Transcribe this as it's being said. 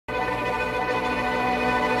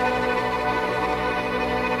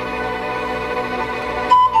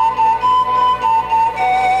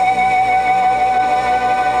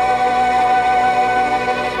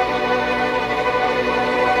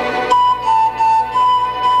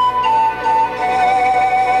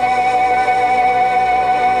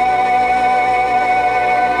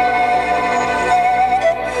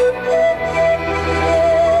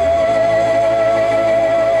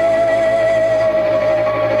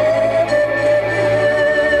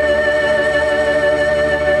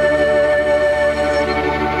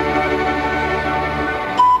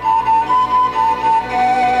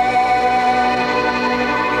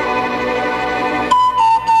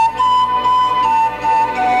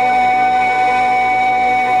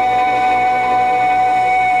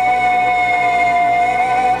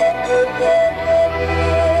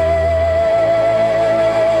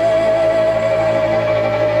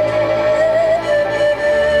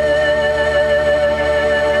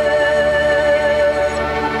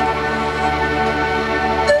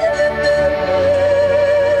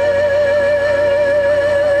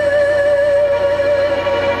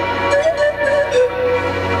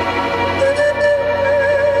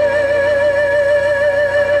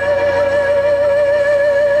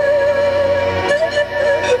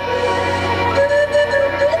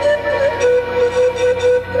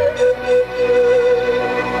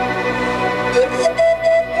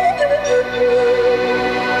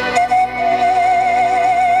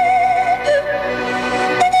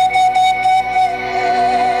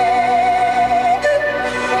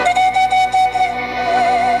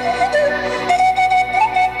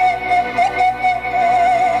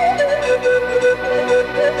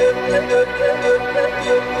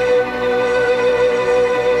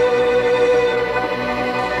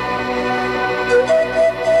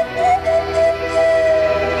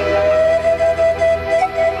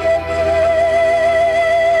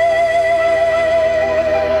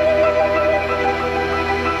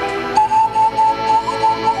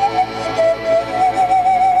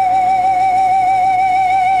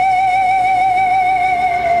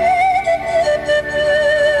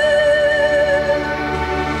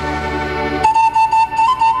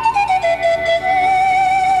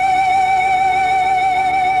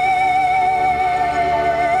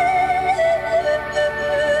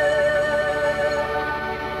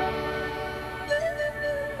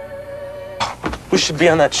should be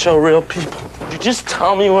on that show, Real People. Would you just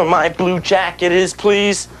tell me where my blue jacket is,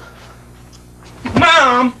 please?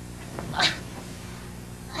 Mom!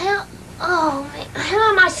 How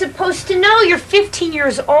am I supposed to know? You're 15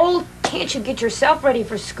 years old. Can't you get yourself ready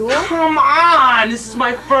for school? Come on! This is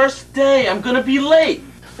my first day. I'm gonna be late.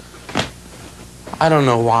 I don't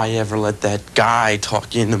know why you ever let that guy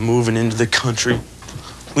talk you into moving into the country.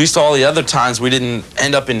 At least all the other times we didn't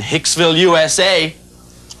end up in Hicksville, USA.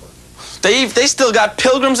 They still got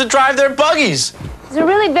pilgrims that drive their buggies. It's a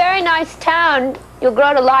really very nice town. You'll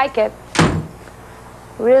grow to like it.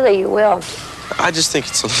 Really, you will. I just think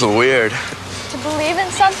it's a little weird. To believe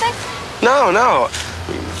in something? No.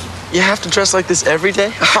 You have to dress like this every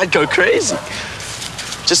day? I'd go crazy.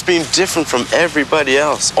 Just being different from everybody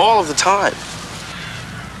else, all of the time.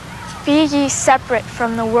 Be ye separate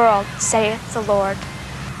from the world, saith the Lord.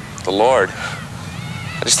 The Lord?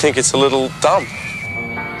 I just think it's a little dumb.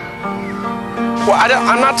 Well, I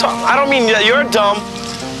don't mean that you're dumb.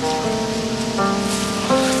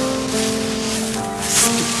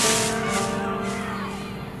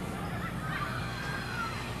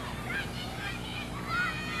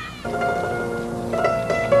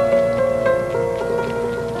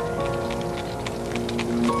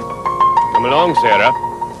 Come along, Sarah.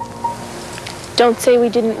 Don't say we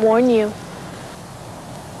didn't warn you.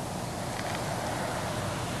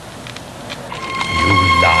 You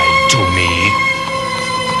lied to me.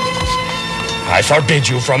 I forbid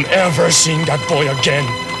you from ever seeing that boy again.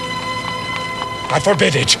 I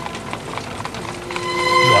forbid it. You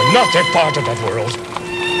are not a part of that world.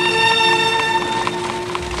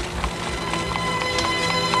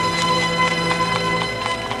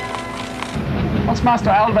 What's Master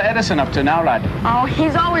Alva Edison up to now, lad? Oh,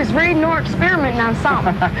 he's always reading or experimenting on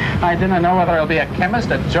something. I didn't know whether he'll be a chemist,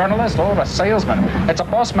 a journalist, or a salesman. It's a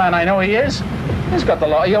boss man, I know he is. He's got the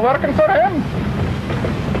lot of you working for him.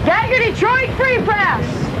 Get your Detroit Free Press!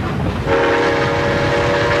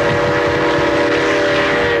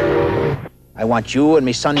 I want you and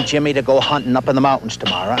me son Jimmy to go hunting up in the mountains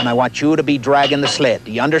tomorrow, and I want you to be dragging the sled.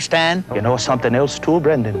 Do you understand? You know something else too,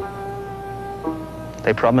 Brendan?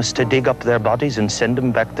 They promised to dig up their bodies and send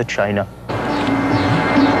them back to China.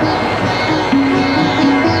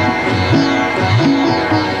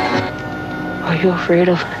 Are you afraid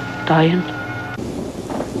of dying?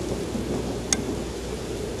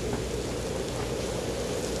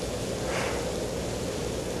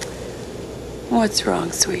 What's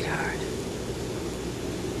wrong, sweetheart?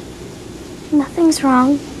 Nothing's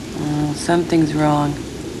wrong. Oh, something's wrong.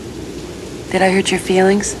 Did I hurt your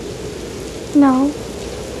feelings? No.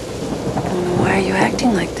 Oh, why are you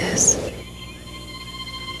acting like this?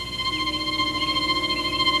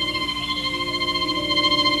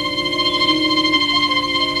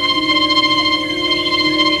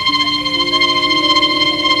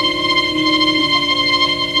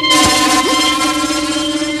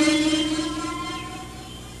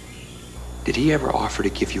 Did he ever offer to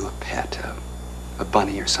give you a pet, a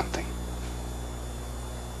bunny or something?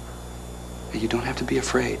 You don't have to be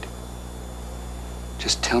afraid.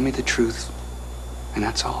 Just tell me the truth, and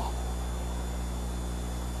that's all.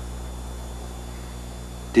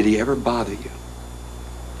 Did he ever bother you?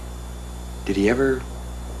 Did he ever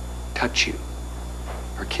touch you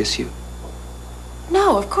or kiss you?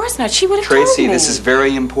 No, of course not. She would have told me. Tracy, this is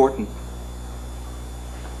very important.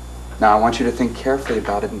 Now, I want you to think carefully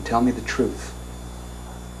about it and tell me the truth.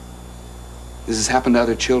 This has happened to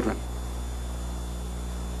other children.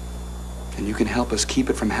 And you can help us keep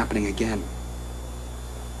it from happening again.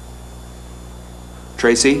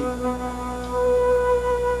 Tracy? Did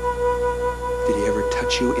he ever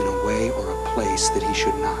touch you in a way or a place that he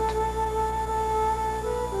should not?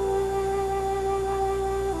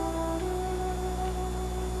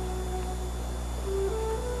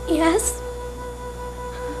 Yes?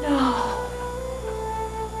 No.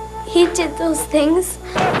 He did those things.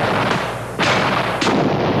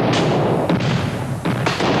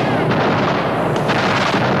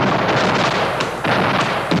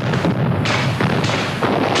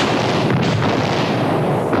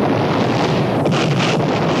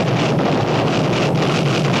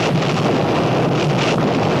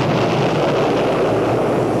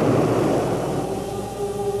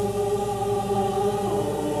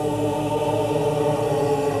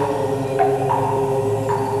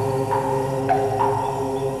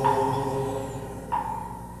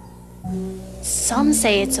 Some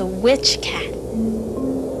say it's a witch cat.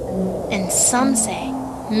 And some say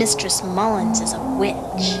Mistress Mullins is a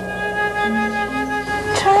witch.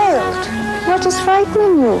 Child, what is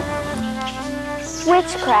frightening you?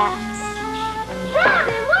 Witchcraft.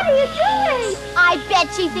 Robin, what are you doing? I I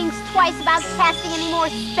bet she thinks twice about casting any more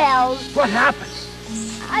spells. What happened?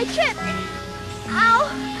 I tripped. Ow.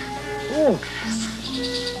 Oh.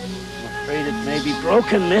 I'm afraid it may be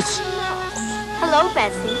broken, miss. Hello,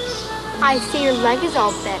 Bessie. I see your leg is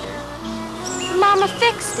all better. Mama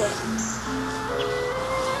fixed it.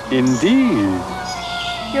 Indeed.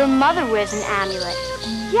 Your mother wears an amulet.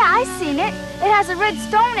 Yeah, I seen it. It has a red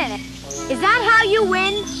stone in it. Is that how you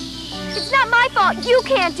win? It's not my fault you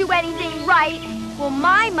can't do anything right. Well,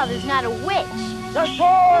 my mother's not a witch.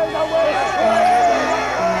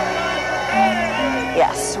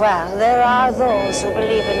 Yes, well, there are those who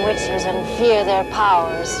believe in witches and fear their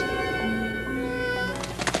powers.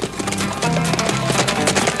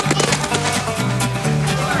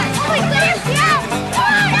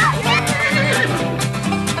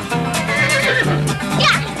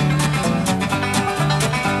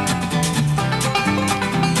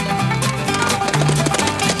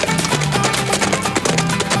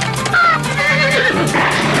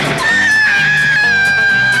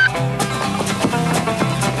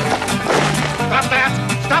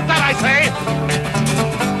 Stop that, I say!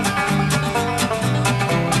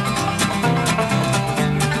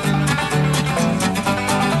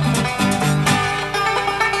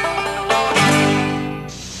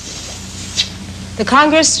 The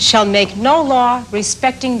Congress shall make no law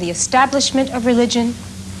respecting the establishment of religion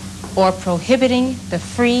or prohibiting the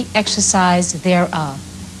free exercise thereof.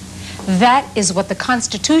 That is what the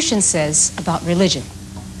Constitution says about religion.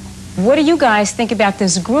 What do you guys think about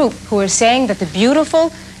this group who are saying that the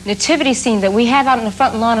beautiful nativity scene that we have out on the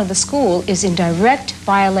front lawn of the school is in direct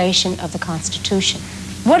violation of the Constitution?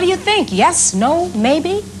 What do you think? Yes, no,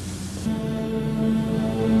 maybe?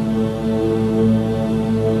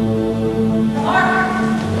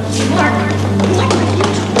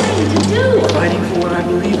 Fighting for what I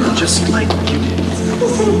believe in, just like you did.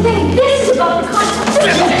 Listen, Big, this is about the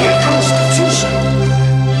Constitution. The Constitution.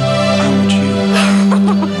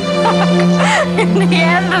 In the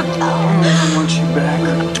end of I want you back.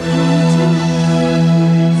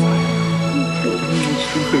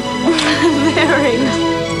 Mary.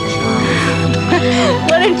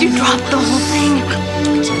 Why didn't you drop the whole thing?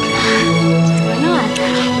 Why not?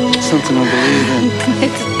 It's something I believe in.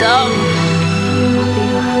 It's dumb.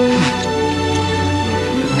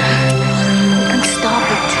 And stop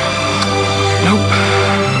it. Nope.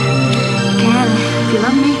 You can, if you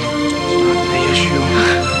love me. It's not the issue.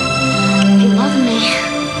 If you love me.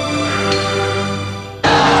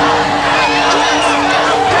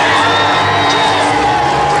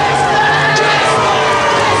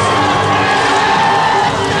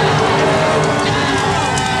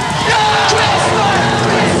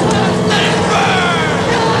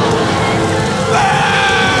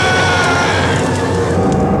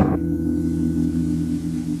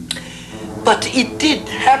 But it did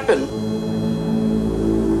happen.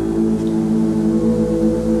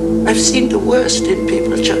 I've seen the worst in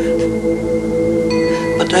people, child.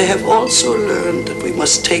 But I have also learned that we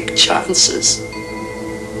must take chances,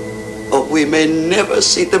 or we may never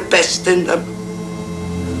see the best in them.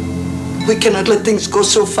 We cannot let things go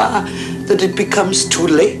so far that it becomes too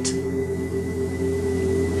late.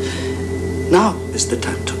 Now is the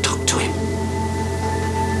time to